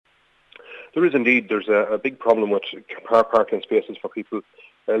There is indeed. There's a big problem with car parking spaces for people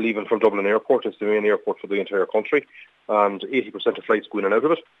leaving from Dublin Airport. It's the main airport for the entire country, and 80% of flights go in and out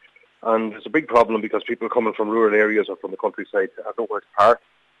of it. And it's a big problem because people coming from rural areas or from the countryside have nowhere to park,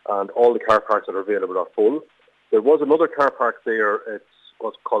 and all the car parks that are available are full. There was another car park there. It's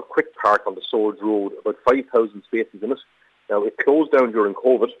what's called Quick Park on the Swords Road, about 5,000 spaces in it. Now, it closed down during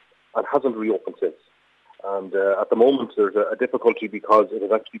COVID and hasn't reopened since. And at the moment, there's a difficulty because it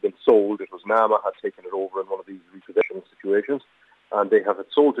has actually been sold. It was NAMA had taken it over in one of these repossession situations, and they have it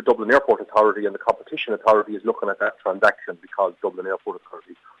sold to Dublin Airport Authority, and the Competition Authority is looking at that transaction because Dublin Airport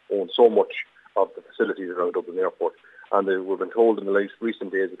Authority owns so much of the facilities around Dublin Airport. And we've been told in the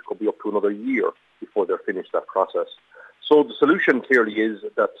recent days it could be up to another year before they're finished that process. So the solution clearly is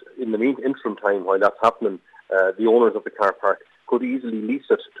that in the interim time while that's happening, the owners of the car park could easily lease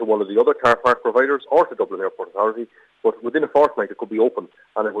it to one of the other car park providers or to Dublin Airport Authority, but within a fortnight it could be open,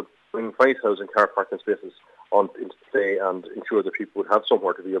 and it would bring 5,000 car parking spaces into play and ensure that people would have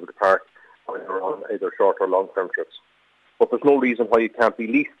somewhere to be able to park when they're on either short or long-term trips. But there's no reason why it can't be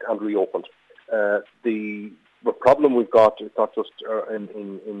leased and reopened. The problem we've got, it's not just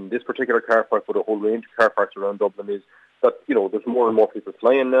in this particular car park, but a whole range of car parks around Dublin, is that, there's more and more people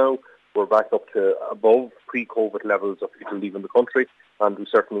flying now. We're back up to above pre-COVID levels of people leaving the country, and we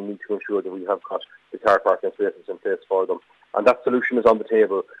certainly need to ensure that we have got the car parking spaces in place for them. And that solution is on the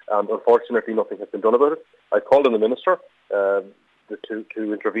table, and unfortunately nothing has been done about it. I called on the Minister to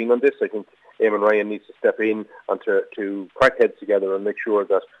intervene on this. I think Eamon Ryan needs to step in and to crack heads together and make sure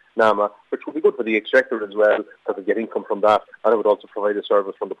that NAMA, which would be good for the Exchequer as well, that we get income from that, and it would also provide a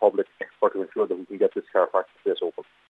service from the public to ensure that we can get this car park space open.